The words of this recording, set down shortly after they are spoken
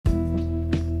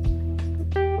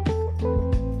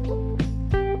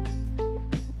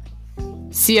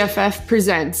CFF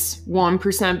presents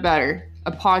 1% Better,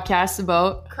 a podcast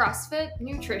about CrossFit,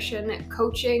 nutrition,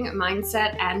 coaching,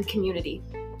 mindset, and community.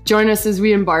 Join us as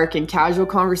we embark in casual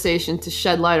conversation to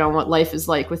shed light on what life is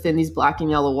like within these black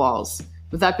and yellow walls.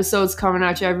 With episodes coming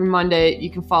at you every Monday, you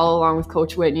can follow along with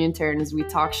Coach Whitney and Taryn as we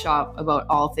talk shop about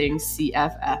all things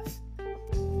CFF.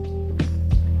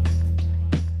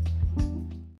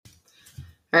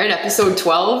 All right, episode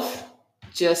 12.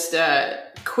 Just a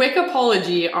quick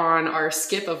apology on our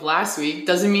skip of last week.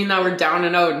 Doesn't mean that we're down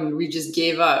and out and we just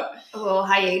gave up. A little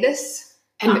hiatus.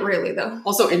 And not really, though.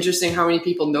 Also interesting how many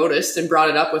people noticed and brought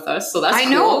it up with us. So that's cool. I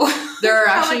know. There are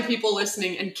actually people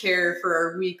listening and care for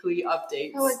our weekly updates.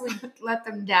 I feel like we let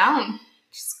them down.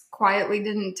 Just quietly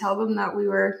didn't tell them that we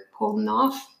were holding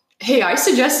off. Hey, I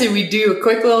suggested we do a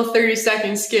quick little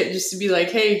 30-second skit just to be like,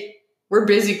 hey, we're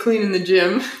busy cleaning the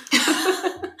gym.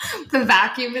 The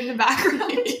vacuum in the background.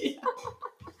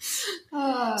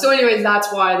 So anyways,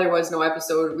 that's why there was no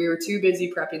episode. We were too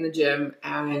busy prepping the gym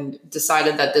and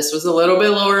decided that this was a little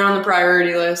bit lower on the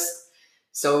priority list.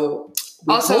 So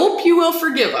we hope you will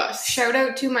forgive us. Shout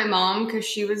out to my mom because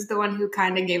she was the one who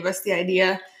kind of gave us the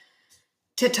idea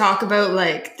to talk about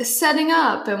like the setting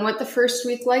up and what the first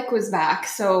week was back.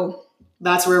 So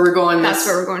that's where we're going. That's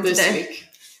where we're going this today. Week.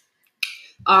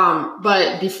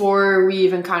 But before we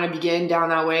even kind of begin down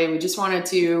that way, we just wanted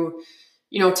to,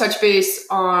 touch base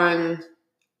on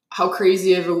how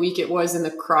crazy of a week it was in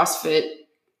the CrossFit,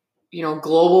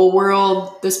 global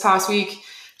world this past week.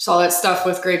 Saw that stuff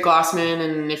with Greg Glassman.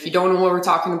 And if you don't know what we're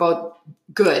talking about,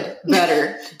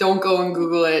 better. Don't go and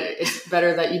Google it. It's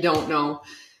better that you don't know.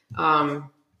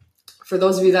 For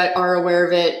those of you that are aware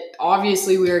of it,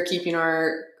 obviously we are keeping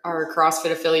our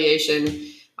CrossFit affiliation.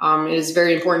 It is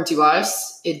very important to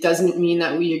us. It doesn't mean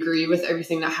that we agree with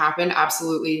everything that happened.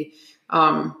 Absolutely.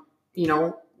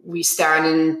 We stand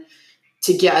in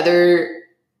together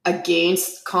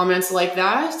against comments like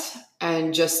that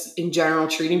and just in general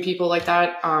treating people like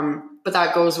that. But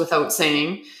that goes without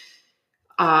saying.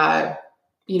 In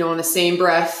the same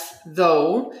breath,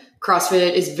 though,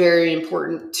 CrossFit is very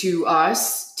important to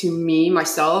us, to me,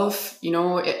 myself.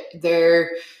 The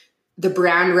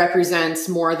brand represents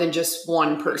more than just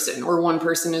one person, or one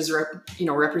person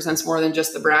represents more than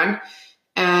just the brand.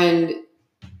 And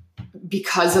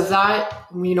because of that,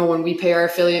 when we pay our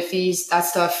affiliate fees, that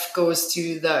stuff goes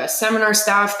to the seminar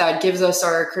staff that gives us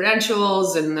our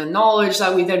credentials and the knowledge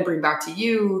that we then bring back to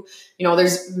you.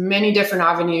 There's many different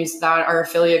avenues that our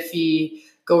affiliate fee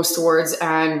goes towards.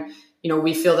 And,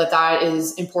 we feel that that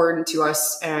is important to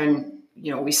us, and,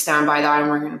 we stand by that, and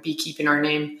we're going to be keeping our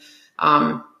name.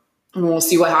 And we'll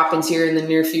see what happens here in the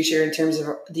near future in terms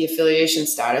of the affiliation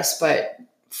status. But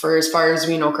as far as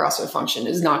we know, CrossFit Function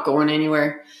is not going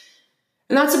anywhere.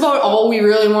 And that's about all we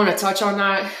really want to touch on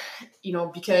that,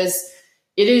 because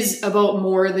it is about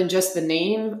more than just the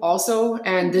name also.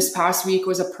 And this past week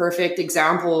was a perfect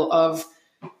example of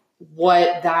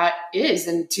what that is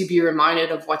and to be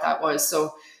reminded of what that was.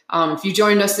 So if you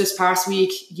joined us this past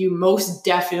week, you most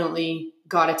definitely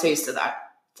got a taste of that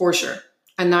for sure.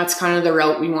 And that's kind of the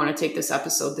route we want to take this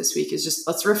episode this week, is just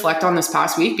let's reflect on this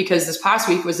past week, because this past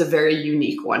week was a very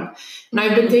unique one. And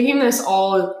I've been thinking this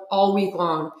all week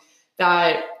long,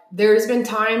 that there's been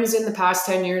times in the past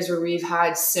 10 years where we've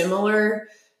had similar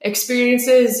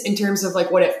experiences in terms of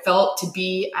like what it felt to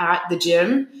be at the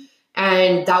gym.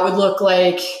 And that would look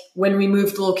like when we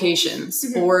moved locations,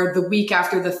 or the week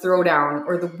after the throwdown,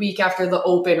 or the week after the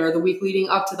open, or the week leading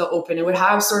up to the open. It would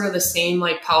have sort of the same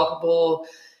like palpable,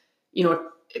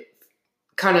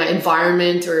 kind of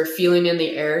environment or feeling in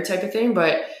the air type of thing.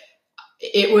 But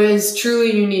it was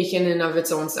truly unique in and of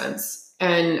its own sense.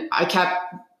 And I kept,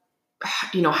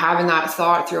 having that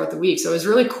thought throughout the week. So it was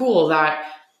really cool that,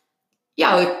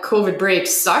 the COVID break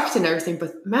sucked and everything,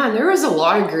 but man, there was a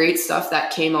lot of great stuff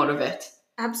that came out of it.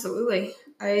 Absolutely.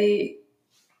 We've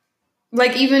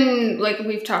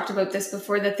talked about this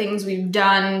before, the things we've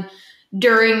done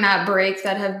during that break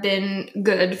that have been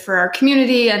good for our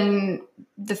community and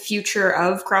the future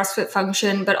of CrossFit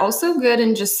Function, but also good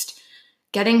in just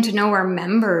getting to know our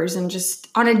members and just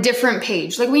on a different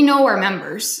page. Like, we know our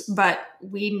members, but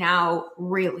we now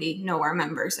really know our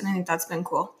members. And I think that's been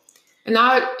cool. And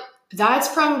that's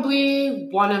probably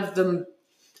one of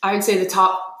I would say the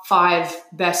top 5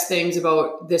 best things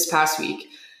about this past week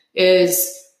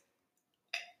is,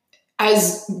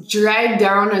 as dragged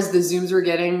down as the Zooms were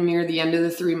getting near the end of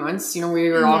the 3 months, we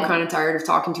were all kind of tired of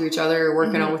talking to each other or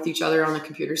working out with each other on the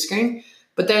computer screen.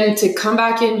 But then to come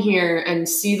back in here and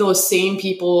see those same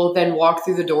people then walk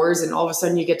through the doors, and all of a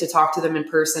sudden you get to talk to them in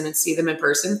person and see them in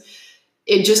person,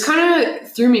 it just kind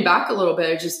of threw me back a little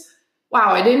bit.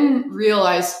 Wow, I didn't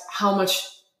realize how much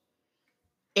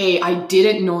I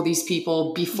didn't know these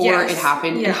people before it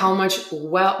happened, and how much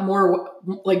more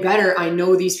like better I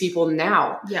know these people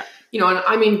now. Yeah. And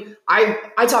I mean,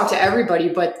 I talk to everybody,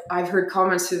 but I've heard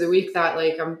comments through the week that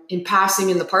like I'm in passing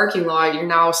in the parking lot, you're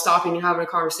now stopping and having a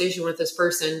conversation with this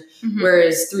person. Mm-hmm.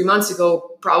 Whereas 3 months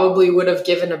ago, probably would have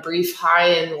given a brief hi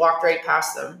and walked right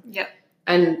past them. Yeah.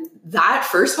 And that,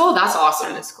 first of all, that's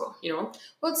awesome. That's cool.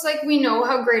 Well, it's like we know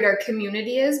how great our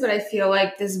community is, but I feel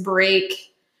like this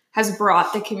break has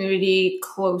brought the community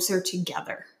closer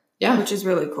together. Yeah. Which is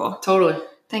really cool. Totally.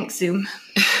 Thanks, Zoom.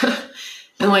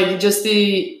 And like just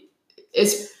those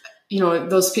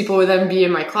people would then be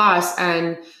in my class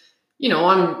and,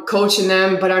 I'm coaching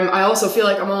them, but I also feel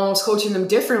like I'm almost coaching them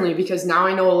differently because now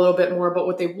I know a little bit more about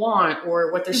what they want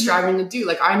or what they're striving to do.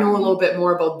 Like I know a little bit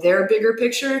more about their bigger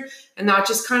picture, and that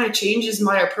just kind of changes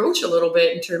my approach a little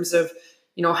bit in terms of,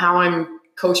 how I'm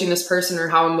coaching this person or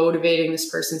how I'm motivating this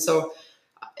person. So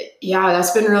yeah,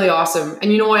 that's been really awesome.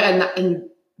 And you know what? And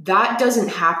that doesn't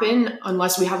happen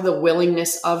unless we have the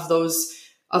willingness of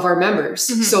our members.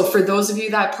 Mm-hmm. So for those of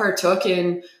you that partook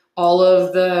in all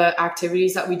of the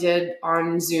activities that we did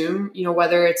on Zoom,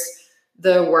 whether it's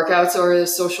the workouts or the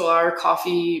social hour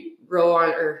coffee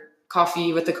or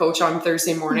coffee with the coach on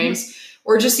Thursday mornings, mm-hmm.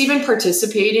 or just even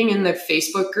participating in the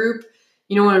Facebook group,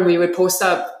 when we would post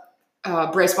up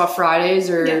Bright Spot Fridays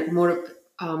or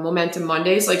Momentum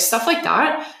Mondays, like stuff like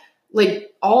that,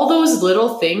 like all those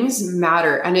little things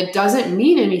matter, and it doesn't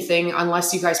mean anything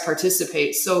unless you guys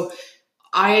participate. So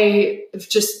I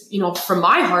just, from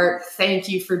my heart, thank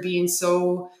you for being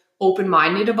so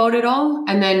open-minded about it all.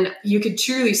 And then you could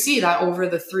truly see that over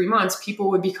the 3 months, people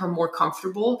would become more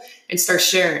comfortable and start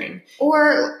sharing.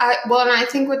 And I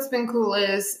think what's been cool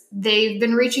is they've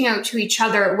been reaching out to each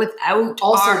other without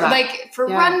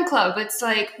Run Club. It's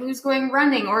like, who's going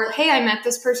running? Or, hey, I met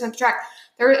this person at the track.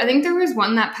 I think there was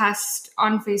one that passed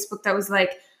on Facebook that was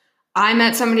like, I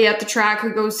met somebody at the track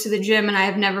who goes to the gym and I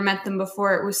have never met them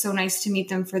before. It was so nice to meet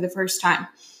them for the first time.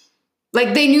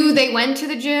 Like they knew they went to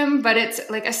the gym, but it's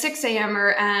like a 6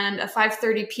 a.m.er and a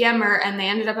 5:30 p.m.er, and they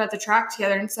ended up at the track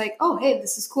together. And it's like, oh, hey,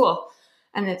 this is cool.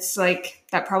 And it's like,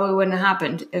 that probably wouldn't have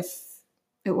happened if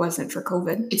it wasn't for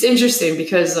COVID. It's interesting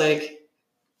because I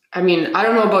don't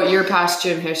know about your past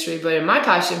gym history, but in my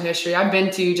past gym history, I've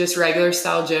been to just regular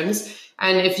style gyms.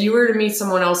 And if you were to meet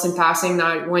someone else in passing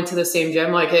that went to the same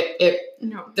gym, like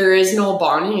there is no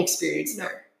bonding experience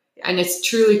there. And it's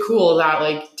truly cool that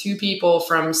like two people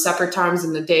from separate times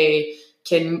in the day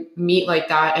can meet like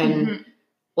that and mm-hmm.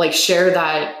 like share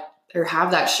that or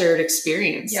have that shared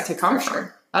experience to come from.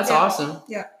 Sure. That's awesome.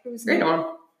 Yeah. It was great on.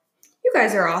 You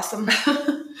guys are awesome.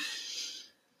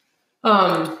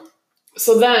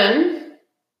 So then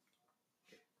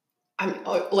I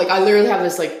literally have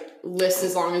this like list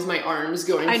as long as my arms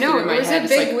going through my head. It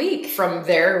was a big week. From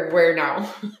there, where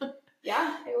now?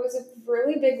 Yeah, it was a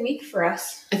really big week for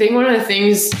us. I think one of the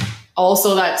things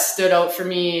also that stood out for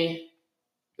me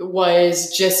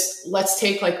was just, let's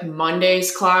take like Monday's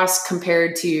class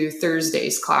compared to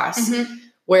Thursday's class, mm-hmm.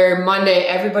 where Monday,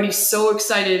 everybody's so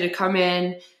excited to come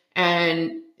in,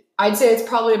 and I'd say it's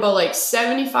probably about like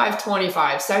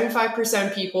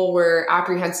 75% people were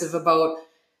apprehensive about,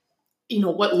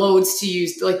 what loads to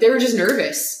use. Like they were just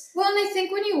nervous. Well, and I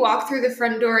think when you walk through the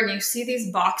front door and you see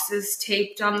these boxes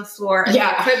taped on the floor and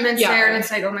the equipment's there, and it's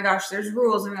like, oh my gosh, there's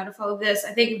rules and we got to follow this.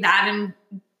 I think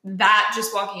that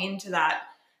just walking into that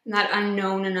and that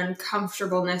unknown and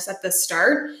uncomfortableness at the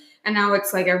start, and now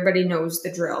it's like everybody knows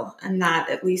the drill, and that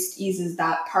at least eases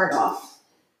that part off.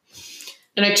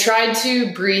 And I tried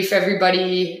to brief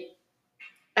everybody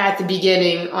at the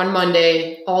beginning on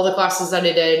Monday, all the classes that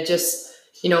I did, just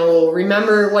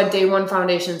remember what day one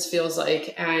foundations feels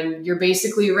like. And you're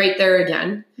basically right there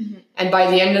again. Mm-hmm. And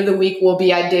by the end of the week, we'll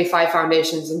be at day 5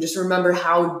 foundations. And just remember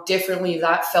how differently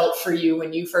that felt for you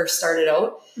when you first started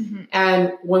out. Mm-hmm.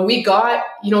 And when we got,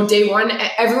 day 1,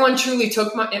 everyone truly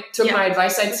took my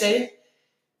advice, I'd say.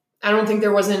 I don't think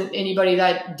there wasn't anybody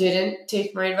that didn't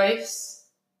take my advice.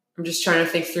 I'm just trying to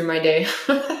think through my day.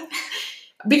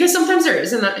 Because sometimes there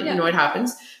is, and that, it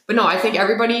happens. But no, I think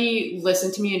everybody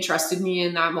listened to me and trusted me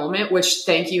in that moment, which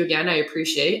thank you again, I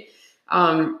appreciate.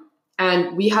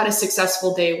 And we had a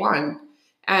successful day 1,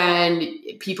 and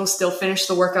people still finished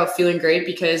the workout feeling great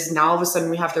because now all of a sudden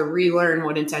we have to relearn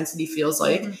what intensity feels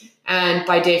like. Mm-hmm. And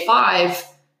by day 5,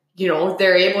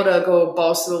 they're able to go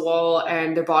balls to the wall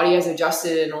and their body has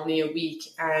adjusted in only a week,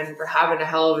 and we're having a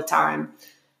hell of a time.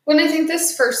 When I think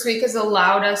this first week has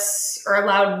allowed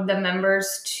the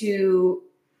members to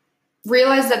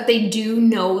realize that they do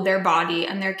know their body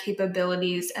and their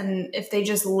capabilities. And if they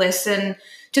just listen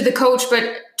to the coach,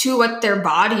 but to what their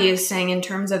body is saying in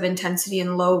terms of intensity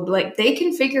and load, like they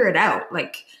can figure it out.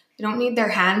 Like they don't need their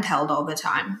hand held all the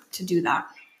time to do that.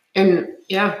 And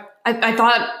yeah, I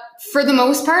thought for the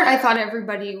most part, I thought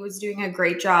everybody was doing a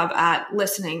great job at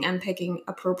listening and picking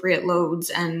appropriate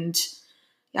loads. And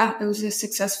yeah, it was a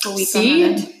successful week.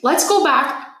 See, let's go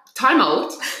back. Time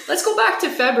out. Let's go back to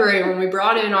February when we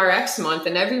brought in our X month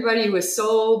and everybody was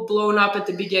so blown up at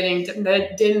the beginning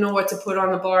that didn't know what to put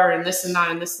on the bar and this and that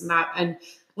and this and that. And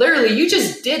literally you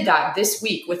just did that this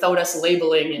week without us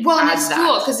labeling it. Well, and it's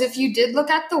cool because if you did look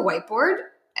at the whiteboard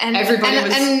and everybody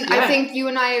I think you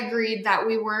and I agreed that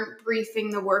we weren't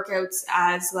briefing the workouts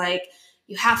as like,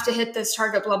 you have to hit this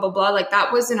target, blah, blah, blah. Like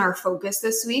that wasn't our focus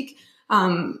this week.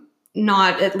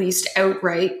 Not at least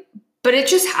outright, but it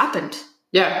just happened.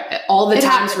 Yeah, all the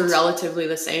times were relatively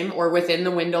the same or within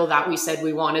the window that we said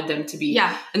we wanted them to be.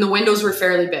 Yeah. And the windows were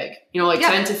fairly big,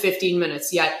 10 to 15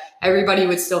 minutes, yet everybody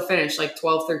would still finish like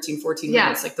 12, 13, 14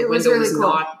 minutes. Like the window was cool.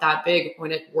 Not that big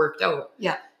when it worked out.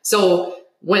 Yeah. So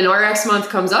when our X month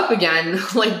comes up again,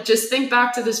 like just think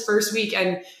back to this first week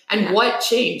and what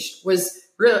changed was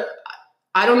real.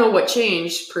 I don't know what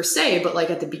changed per se, but like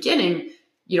at the beginning,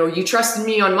 you trusted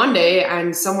me on Monday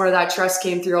and somewhere that trust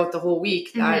came throughout the whole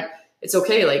week that it's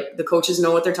okay. Like the coaches know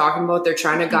what they're talking about. They're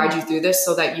trying to guide you through this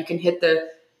so that you can hit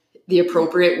the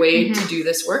appropriate way to do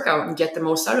this workout and get the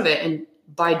most out of it. And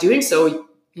by doing so,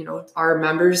 our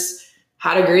members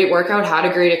had a great workout, had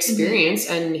a great experience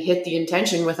and hit the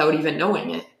intention without even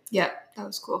knowing it. Yeah, that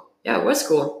was cool. Yeah, it was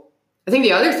cool. I think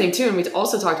the other thing too, and we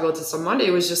also talked about this on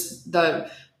Monday, was just the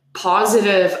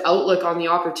positive outlook on the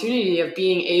opportunity of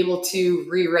being able to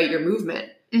rewrite your movement.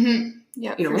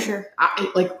 Yeah, for sure.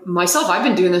 Like myself, I've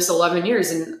been doing this 11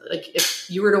 years and like if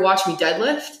you were to watch me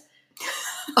deadlift,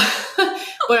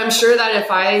 but I'm sure that if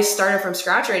I started from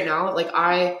scratch right now,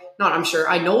 I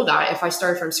know that if I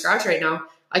started from scratch right now,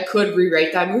 I could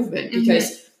rewrite that movement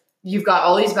because you've got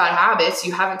all these bad habits.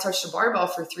 You haven't touched a barbell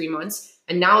for 3 months.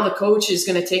 And now the coach is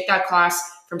going to take that class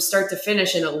from start to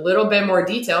finish in a little bit more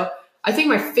detail. I think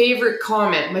my favorite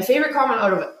comment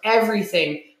out of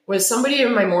everything was somebody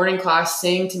in my morning class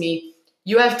saying to me,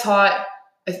 you have taught,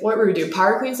 what were we doing?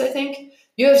 Power cleans, I think.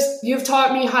 You've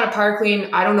taught me how to power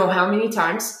clean. I don't know how many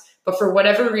times, but for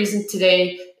whatever reason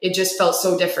today, it just felt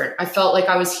so different. I felt like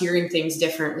I was hearing things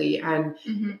differently. And,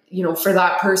 for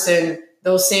that person,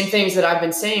 those same things that I've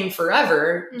been saying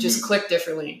forever just clicked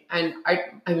differently. And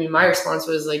I mean, my response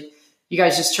was like, you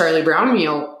guys just Charlie Brown me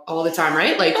all the time,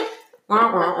 right? Like,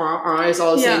 it's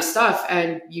all the same stuff.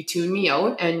 And you tune me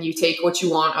out and you take what you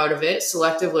want out of it,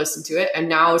 selective listen to it. And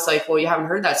now it's like, well, you haven't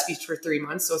heard that speech for 3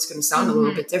 months, so it's going to sound a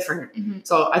little bit different.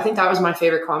 So I think that was my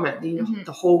favorite comment.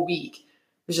 The whole week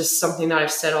was just something that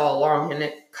I've said all along and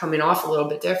it coming off a little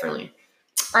bit differently.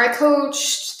 I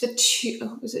coached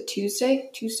was it Tuesday?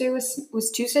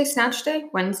 Was Tuesday snatch day?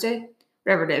 Wednesday?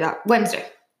 Whatever day that, Wednesday.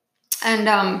 And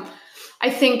I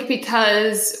think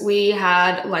because we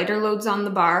had lighter loads on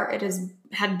the bar, it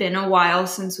had been a while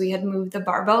since we had moved the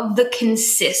barbell. The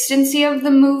consistency of the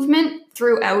movement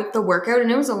throughout the workout,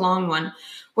 and it was a long one,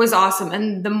 was awesome.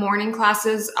 And the morning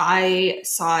classes, I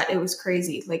saw it. It was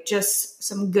crazy. Like just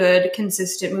some good,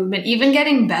 consistent movement, even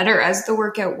getting better as the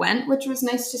workout went, which was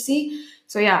nice to see.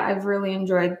 So yeah, I've really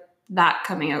enjoyed that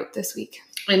coming out this week.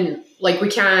 And we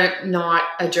can't not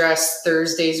address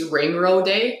Thursday's ring row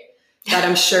day. That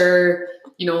I'm sure,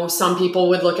 some people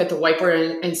would look at the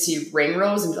whiteboard and see ring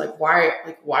rows and be like, why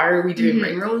are we doing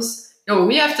ring rows? No,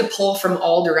 we have to pull from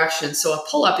all directions. So a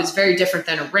pull-up is very different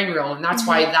than a ring row. And that's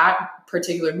why that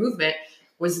particular movement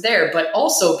was there. But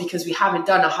also because we haven't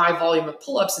done a high volume of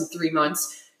pull-ups in 3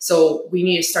 months. So we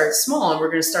need to start small and we're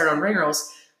going to start on ring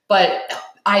rows. But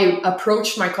I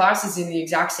approached my classes in the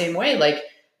exact same way. Like,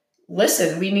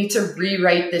 listen, we need to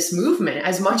rewrite this movement.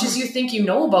 As much as you think you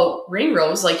know about ring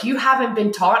rows, like you haven't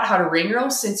been taught how to ring row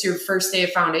since your first day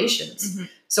of foundations.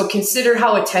 So consider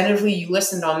how attentively you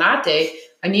listened on that day.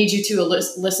 I need you to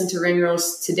listen to ring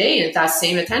rows today with that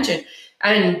same attention.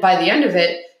 And by the end of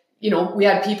it, we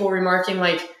had people remarking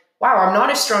like, wow, I'm not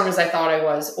as strong as I thought I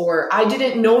was, or I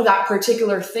didn't know that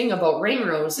particular thing about ring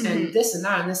rows and this and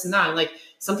that and this and that. And like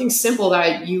something simple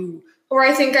that or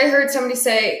I think I heard somebody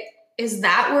say, is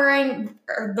that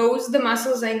are those the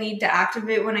muscles I need to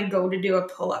activate when I go to do a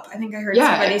pull-up? I think I heard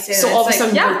somebody say that. So all of a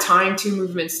sudden we're tying two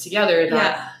movements together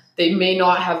that they may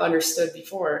not have understood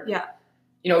before. Yeah.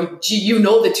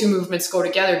 The two movements go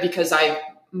together because I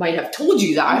might have told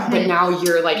you that, but now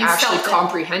you're like actually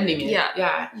comprehending it.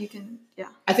 Yeah. You can,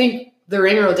 I think the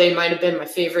ring row day might have been my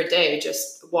favorite day,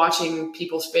 just watching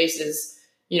people's faces,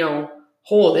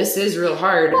 oh, this is real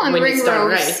hard Well, and when ring it's done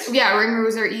rows, right. yeah, ring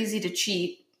rows are easy to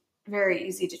cheat, very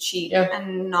easy to cheat, Yeah.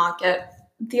 and not get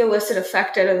the illicit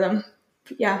effect out of them.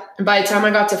 Yeah. And by the time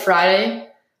I got to Friday,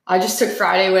 I just took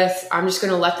Friday with, I'm just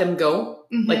going to let them go.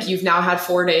 Mhm. Like, you've now had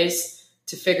 4 days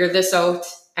to figure this out,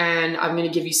 and I'm going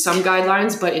to give you some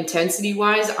guidelines, but intensity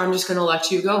wise, I'm just going to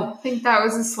let you go. I think that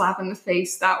was a slap in the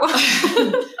face, that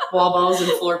one. Wall balls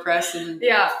and floor press and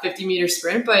Yeah. 50-meter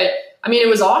sprint. But I mean, it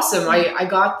was awesome. I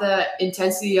got the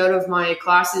intensity out of my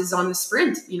classes on the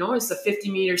sprint. It's a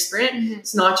 50-meter sprint. Mhm.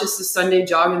 It's not just a Sunday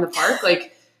jog in the park.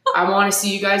 Like, I want to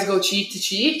see you guys go cheek to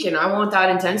cheek, and I want that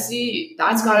intensity.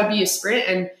 That's got to be a sprint.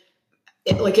 And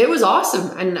it was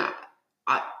awesome. And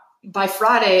by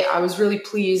Friday, I was really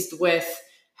pleased with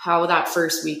how that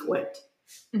first week went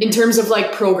in terms of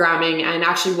like programming and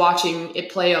actually watching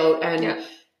it play out and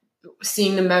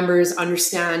seeing the members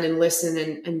understand and listen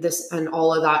and this and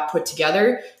all of that put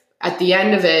together. At the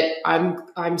end of it,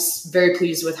 I'm very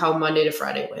pleased with how Monday to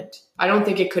Friday went. I don't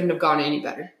think it couldn't have gone any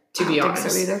better, to be honest. I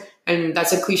don't think so either. And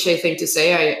that's a cliche thing to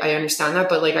say. I understand that,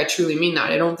 but like, I truly mean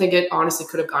that. I don't think it honestly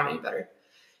could have gone any better.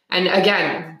 And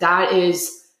again, that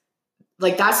is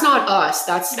like, that's not us.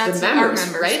 That's the members,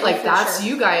 right? Oh, like, that's sure.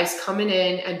 you guys coming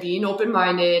in and being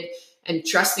open-minded and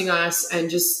trusting us and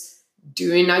just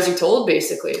doing as you're told,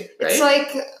 basically, right? It's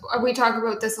like, we talk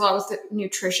about this a lot with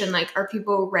nutrition. Like, are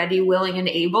people ready, willing, and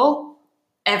able?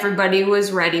 Everybody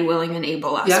was ready, willing, and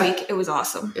able last week. It was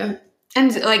awesome. Yeah.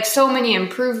 And like, so many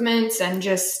improvements and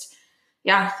just,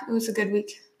 it was a good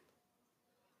week. It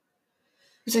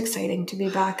was exciting to be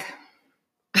back.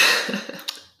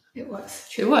 It was.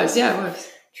 It was.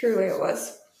 Truly it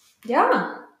was.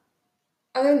 Yeah.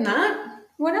 Other than that,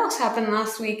 what else happened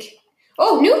last week?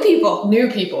 Oh, new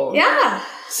people. Yeah.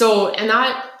 So, and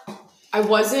that, I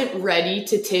wasn't ready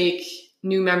to take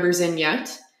new members in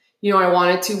yet. I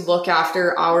wanted to look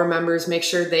after our members, make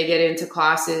sure they get into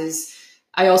classes.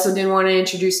 I also didn't want to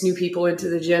introduce new people into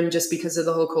the gym just because of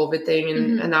the whole COVID thing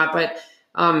and that. But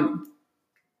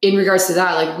in regards to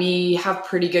that, like, we have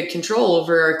pretty good control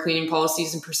over our cleaning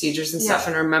policies and procedures and stuff.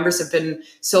 And our members have been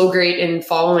so great in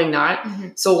following that. Mm-hmm.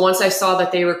 So once I saw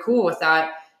that they were cool with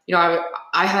that,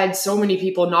 I had so many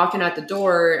people knocking at the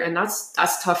door, and that's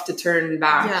tough to turn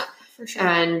back. Yeah, for sure.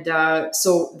 And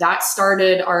so that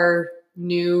started our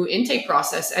new intake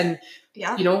process. And,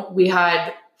 we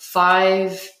had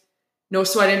 5 No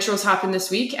Sweat intros happen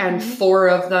this week, and 4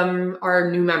 of them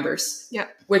are new members. Yeah.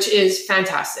 Which is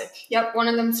fantastic. Yep. One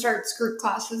of them starts group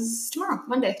classes tomorrow,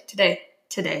 today,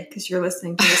 because you're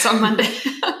listening to this on Monday.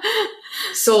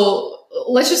 So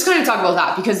let's just kind of talk about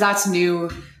that, because that's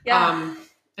new. Yeah.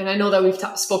 And I know that we've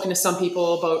spoken to some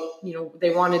people about, they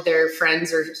wanted their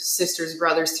friends or sisters,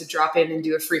 brothers to drop in and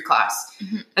do a free class.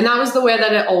 Mm-hmm. And that was the way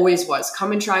that it always was.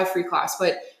 Come and try a free class.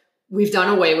 But we've done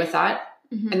away with that.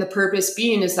 Mm-hmm. And the purpose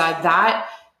being is that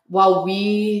while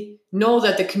we know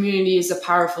that the community is a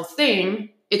powerful thing,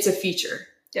 it's a feature.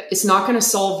 Yep. It's not going to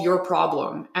solve your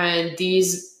problem. And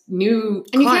these new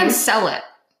And you can't sell it.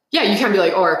 Yeah, you can't be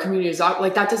like, oh, our community is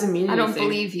like, that doesn't mean anything. I don't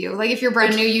believe you. Like, if you're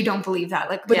brand new, you don't believe that.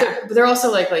 Like, but they're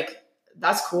also like,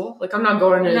 that's cool. Like, I'm not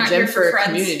going to the gym for a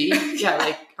community. Yeah,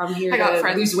 like, I'm here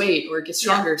to lose weight or get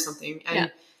stronger or something. And,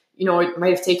 it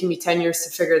might have taken me 10 years to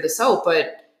figure this out,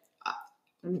 but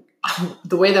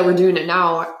the way that we're doing it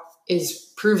now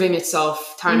is proving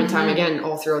itself time and time again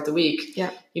all throughout the week.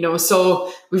 Yeah.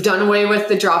 So we've done away with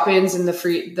the drop-ins and the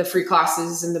free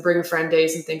classes and the bring a friend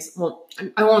days and things. Well,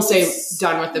 I won't say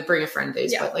done with the bring a friend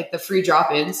days, but like the free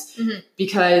drop-ins,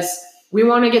 because we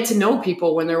want to get to know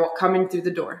people when they're coming through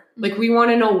the door. Like, we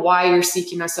want to know why you're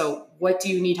seeking us out. What do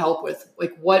you need help with?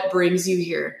 Like, what brings you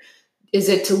here? Is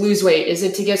it to lose weight? Is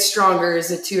it to get stronger?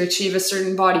 Is it to achieve a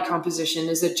certain body composition?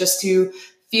 Is it just to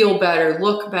feel better,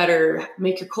 look better,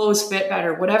 make your clothes fit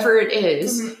better, whatever it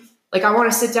is? Mm-hmm. Like, I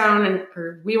want to sit down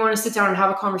we want to sit down and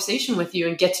have a conversation with you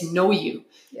and get to know you.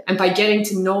 Yeah. And by getting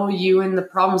to know you and the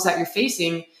problems that you're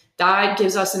facing, that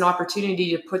gives us an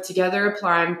opportunity to put together a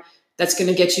plan that's going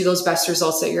to get you those best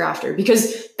results that you're after.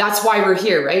 Because that's why we're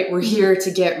here, right? We're here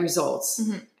to get results.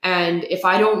 Mm-hmm. And if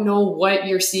I don't know what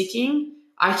you're seeking,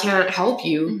 I can't help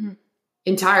you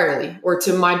entirely or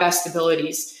to my best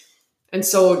abilities. And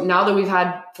so now that we've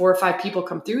had 4 or 5 people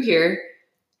come through here,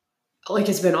 like,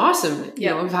 it's been awesome.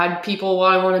 We've had people, well,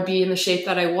 I want to be in the shape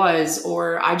that I was,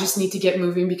 or I just need to get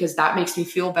moving because that makes me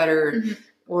feel better.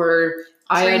 Or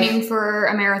training for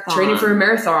a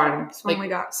marathon. That's like, we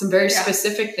got some very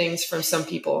specific things from some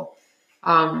people.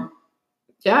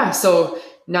 So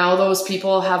now those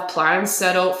people have plans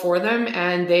set out for them,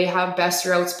 and they have best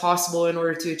routes possible in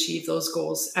order to achieve those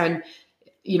goals. And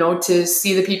to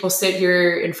see the people sit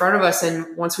here in front of us,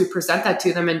 and once we present that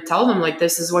to them and tell them like,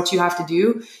 this is what you have to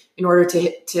do in order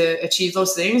to achieve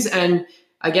those things. And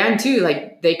again, too,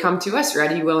 like they come to us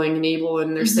ready, willing, and able,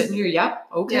 and they're sitting here. Yep.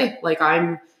 Okay. Yeah. Like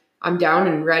I'm down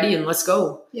and ready, and let's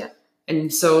go. Yeah.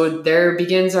 And so there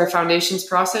begins our foundations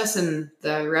process, and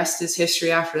the rest is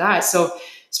history after that. So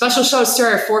special shout outs to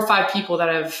our 4 or 5 people that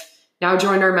have now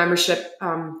joined our membership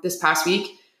this past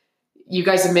week. You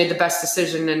guys have made the best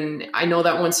decision. And I know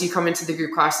that once you come into the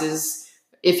group classes,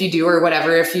 if you do or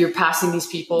whatever, if you're passing these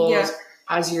people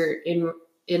as you're in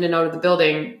and out of the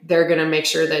building, they're going to make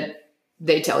sure that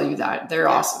they tell you that they're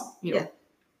awesome. Yeah,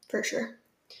 for sure.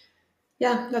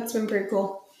 Yeah, that's been pretty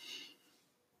cool.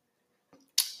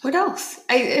 What else?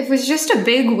 It was just a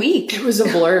big week. It was a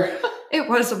blur. It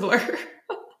was a blur.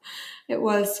 It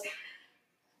was.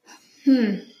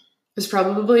 It was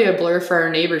probably a blur for our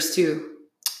neighbors too.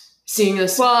 Seeing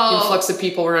this influx of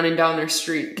people running down their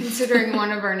street. Considering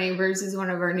one of our neighbors is one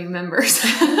of our new members.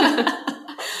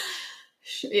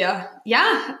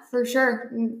 Yeah, for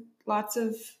sure. Lots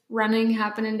of running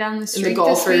happening down the street. And the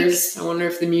golfers, I wonder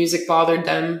if the music bothered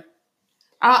them.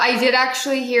 I did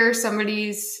actually hear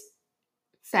somebody's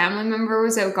family member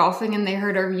was out golfing and they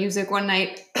heard our music one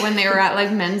night when they were at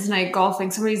like men's night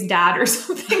golfing, somebody's dad or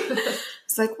something.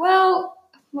 It's like, well,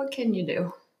 what can you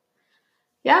do?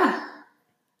 Yeah.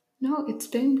 No, it's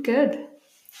been good.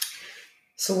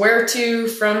 So where to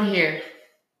from here?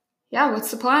 Yeah,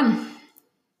 what's the plan?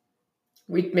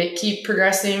 We keep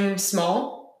progressing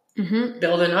small,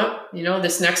 building up.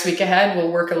 This next week ahead,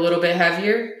 we'll work a little bit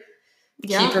heavier,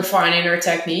 keep refining our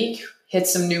technique, hit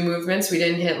some new movements we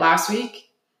didn't hit last week,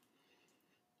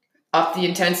 up the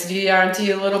intensity onto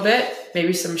you a little bit,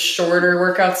 maybe some shorter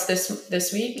workouts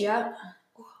this week. Yeah.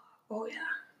 Oh, yeah.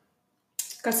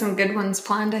 Got some good ones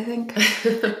planned, I think.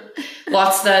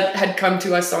 Lots that had come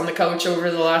to us on the couch over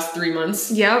the last 3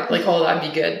 months. Yep. Like, oh, that'd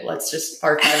be good. Let's just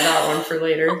archive that one for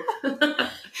later.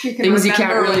 Things you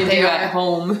can't really do at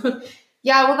home.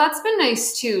 Yeah, well, that's been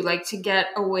nice too, like to get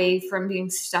away from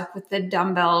being stuck with the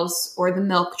dumbbells or the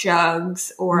milk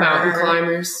jugs or mountain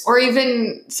climbers. Or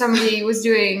even somebody was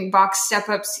doing box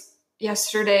step-ups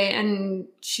yesterday and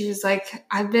she was like,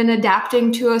 I've been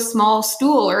adapting to a small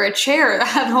stool or a chair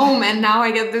at home and now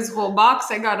I get this whole box.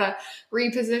 I gotta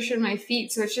reposition my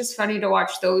feet. So it's just funny to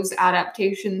watch those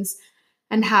adaptations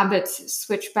and habits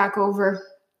switch back over.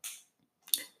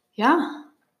 Yeah.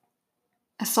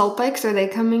 Assault bikes, are they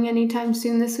coming anytime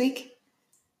soon this week?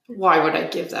 Why would I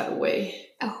give that away?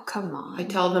 Oh, come on. I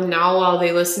tell them now while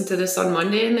they listen to this on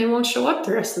Monday and they won't show up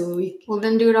the rest of the week. Well,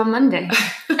 then do it on Monday.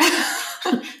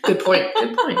 Good point.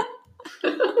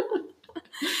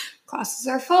 Classes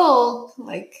are full.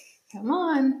 Like, come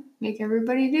on. Make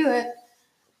everybody do it.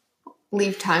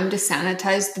 Leave time to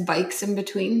sanitize the bikes in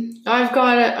between. I've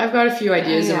got a few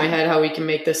ideas in my head how we can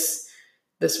make this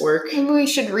work. Maybe we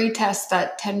should retest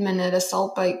that 10-minute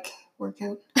assault bike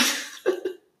workout.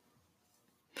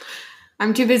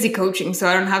 I'm too busy coaching, so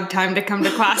I don't have time to come to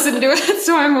class and do it,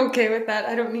 so I'm okay with that.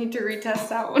 I don't need to retest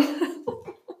that one.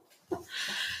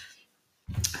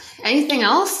 Anything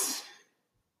else?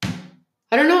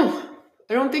 I don't know.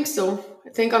 I don't think so. I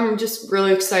think I'm just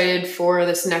really excited for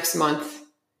this next month,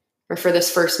 or for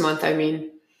this first month, I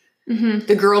mean. Mm-hmm.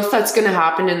 The growth that's going to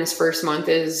happen in this first month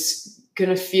is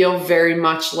going to feel very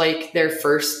much like their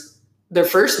first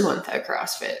month at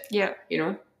CrossFit. Yeah.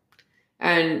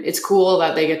 And it's cool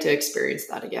that they get to experience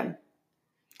that again.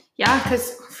 Yeah,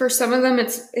 because for some of them,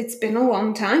 it's been a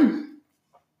long time.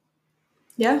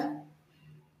 Yeah.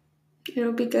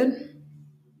 It'll be good.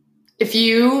 If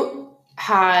you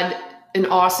had an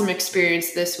awesome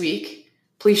experience this week,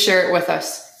 please share it with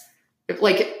us.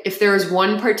 If there was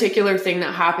one particular thing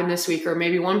that happened this week, or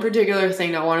maybe one particular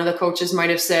thing that one of the coaches might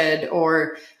have said,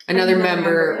 or another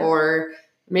member, or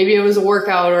maybe it was a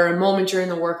workout or a moment during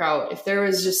the workout. If there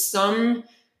was just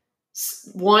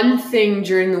one thing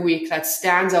during the week that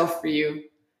stands out for you,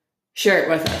 share it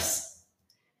with us.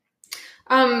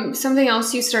 Something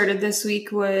else you started this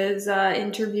week was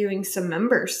interviewing some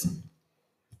members.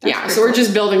 That's so we're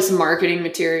just building some marketing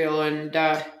material, and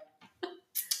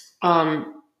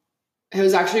it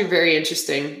was actually very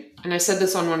interesting. And I said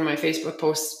this on one of my Facebook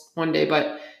posts one day,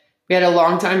 but we had a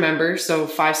long-time member, so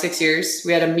 5-6 years.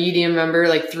 We had a medium member,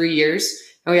 like 3 years.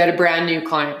 And we had a brand new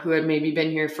client who had maybe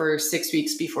been here for 6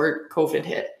 weeks before COVID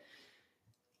hit.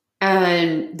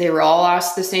 And they were all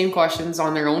asked the same questions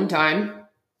on their own time.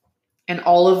 And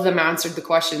all of them answered the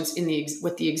questions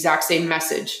with the exact same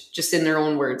message, just in their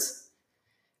own words.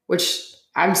 Which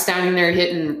I'm standing there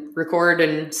hitting record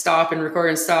and stop and record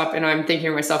and stop. And I'm thinking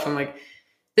to myself, I'm like,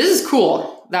 this is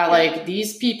cool that like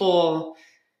these people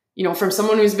from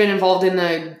someone who's been involved in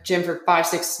the gym for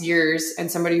 5-6 years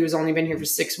and somebody who's only been here for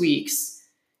 6 weeks,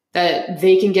 that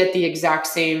they can get the exact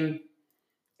same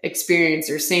experience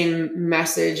or same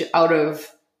message out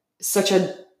of such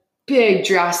a big,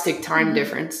 drastic time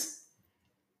difference.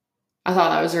 I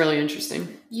thought that was really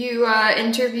interesting. You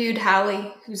interviewed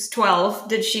Hallie, who's 12.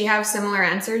 Did she have similar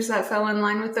answers that fell in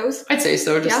line with those? I'd say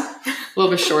so. Just a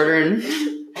little bit shorter. And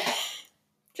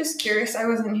just curious. I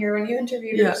wasn't here when you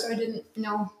interviewed her, so I didn't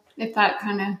know if that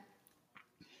kind of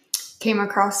came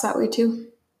across that way too.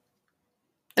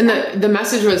 And the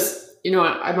message was, I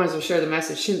might as well share the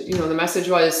message. The message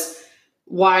was,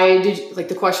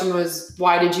 the question was,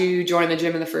 why did you join the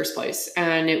gym in the first place?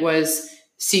 And it was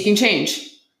seeking change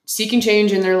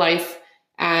in their life,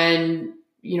 and,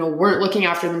 weren't looking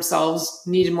after themselves,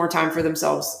 needed more time for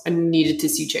themselves, and needed to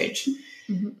see change.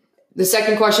 Mm-hmm. The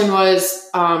second question was,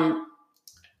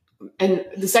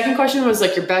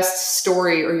 like your best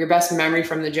story or your best memory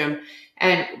from the gym.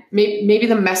 And maybe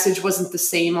the message wasn't the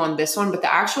same on this one, but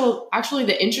actually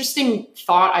the interesting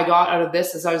thought I got out of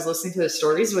this as I was listening to the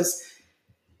stories was,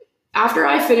 after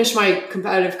I finished my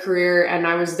competitive career and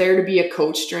I was there to be a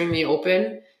coach during the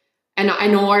Open, and I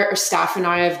know our staff and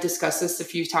I have discussed this a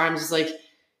few times, is like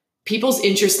people's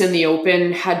interest in the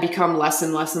Open had become less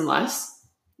and less and less.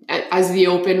 As the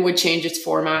Open would change its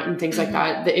format and things like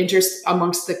that, the interest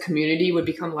amongst the community would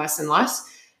become less and less.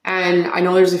 And I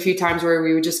know there's a few times where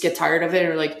we would just get tired of it,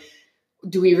 or like,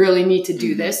 do we really need to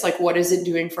do this? Like, what is it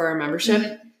doing for our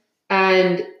membership?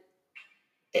 And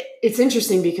it's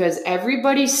interesting because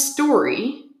everybody's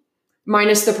story,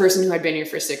 minus the person who had been here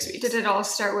for 6 weeks. Did it all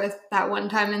start with that one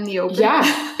time in the Open?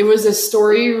 Yeah, it was a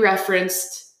story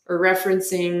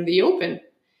referencing the Open. And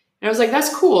I was like,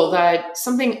 that's cool, that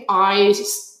something I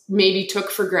maybe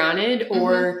took for granted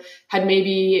or had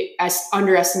maybe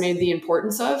underestimated the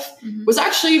importance of was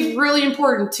actually really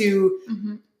important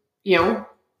to,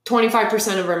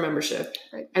 25% of our membership.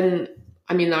 Right. And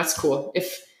I mean, that's cool.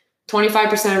 If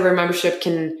 25% of our membership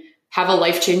can have a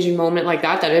life-changing moment like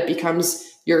that it becomes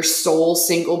your sole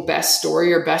single best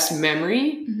story or best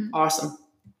memory, awesome.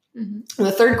 And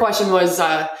the third question was,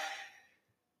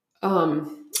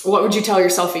 what would you tell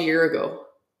yourself a year ago?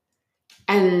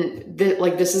 And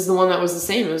this is the one that was the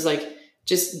same. It was like,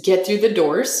 just get through the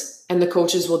doors and the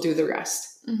coaches will do the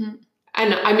rest.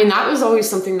 And I mean, that was always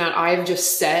something that I've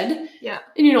just said. Yeah.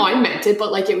 And, I meant it,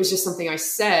 but it was just something I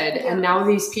said. Yeah. And now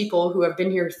these people who have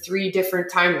been here 3 different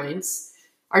timelines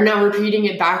are now repeating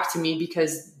it back to me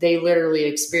because they literally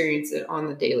experience it on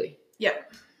the daily. Yeah.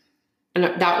 And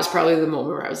that was probably the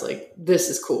moment where I was like, this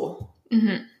is cool.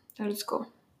 That is cool.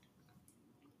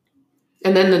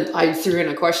 And then I threw in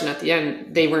a question at the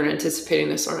end. They weren't anticipating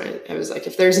this one. I was like,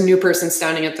 if there's a new person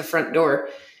standing at the front door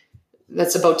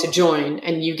that's about to join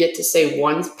and you get to say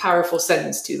one powerful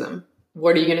sentence to them,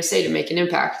 what are you going to say to make an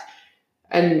impact?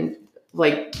 And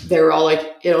they were all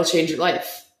like, it'll change your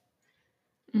life.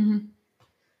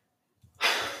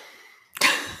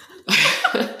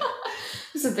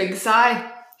 It's a big sigh.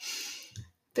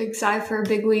 Big sigh for a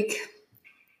big week.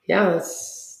 Yeah,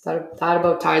 that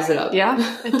about ties it up. Yeah,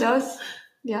 it does.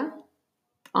 Yeah.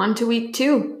 On to week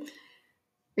 2.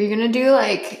 Are you going to do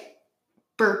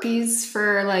burpees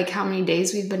for how many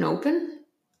days we've been open?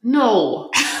 No.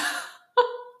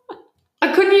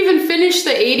 I couldn't even finish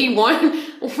the 81.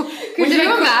 Could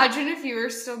you imagine if you were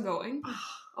still going?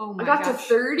 Oh my gosh. I got to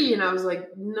 30 and I was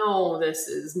like, no, this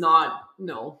is not,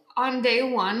 no. On day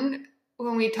 1,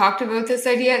 when we talked about this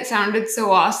idea, it sounded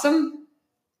so awesome.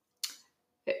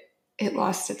 It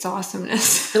lost its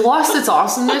awesomeness. It lost its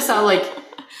awesomeness at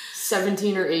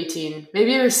 17 or 18.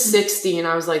 Maybe it was 16.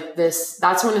 I was like,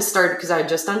 that's when it started because I had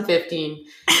just done 15.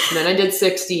 And then I did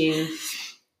 16.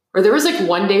 Or there was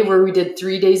one day where we did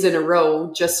 3 days in a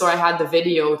row just so I had the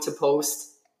video to post.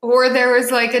 Or there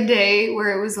was a day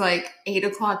where it was 8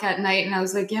 o'clock at night and I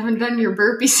was like, you haven't done your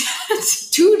burpees yet.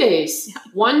 2 days. Yeah.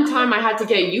 One time I had to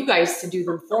get you guys to do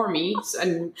them for me.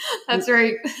 And that's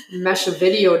right. Mesh a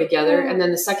video together. And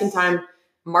then the second time,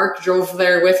 Mark drove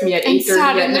there with me at 8:30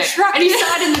 at night. And he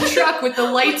sat in the truck with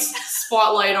the lights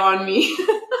spotlight on me.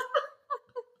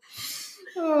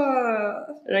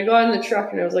 And I got in the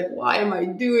truck and I was like, why am I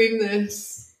doing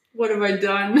this? What have I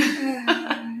done?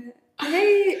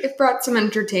 Hey, it brought some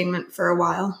entertainment for a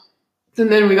while.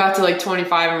 And then we got to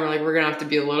 25 and we're like, we're going to have to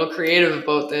be a little creative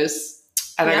about this.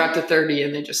 And I got to 30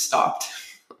 and they just stopped.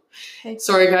 Hey.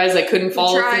 Sorry, guys. I couldn't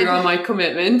follow through on my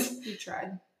commitment. You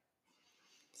tried.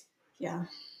 Yeah.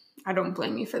 I don't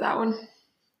blame you for that one.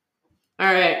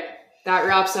 All right. That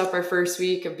wraps up our first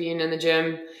week of being in the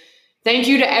gym. Thank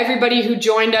you to everybody who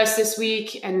joined us this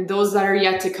week and those that are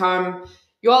yet to come.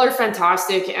 you all are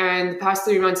fantastic. And the past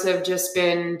 3 months have just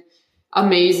been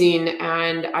amazing.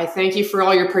 And I thank you for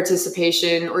all your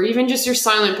participation, or even just your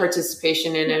silent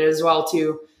participation in it as well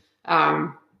too.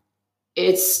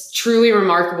 It's truly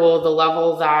remarkable, the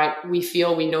level that we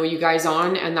feel we know you guys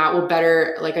on, and that will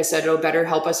better, like I said, it'll better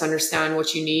help us understand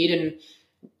what you need and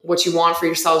what you want for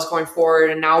yourselves going forward.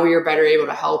 And now we are better able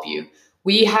to help you.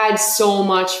 We had so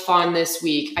much fun this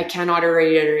week. I cannot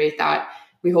reiterate that.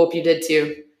 We hope you did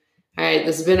too. All right,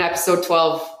 this has been episode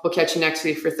 12. We'll catch you next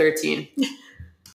week for 13.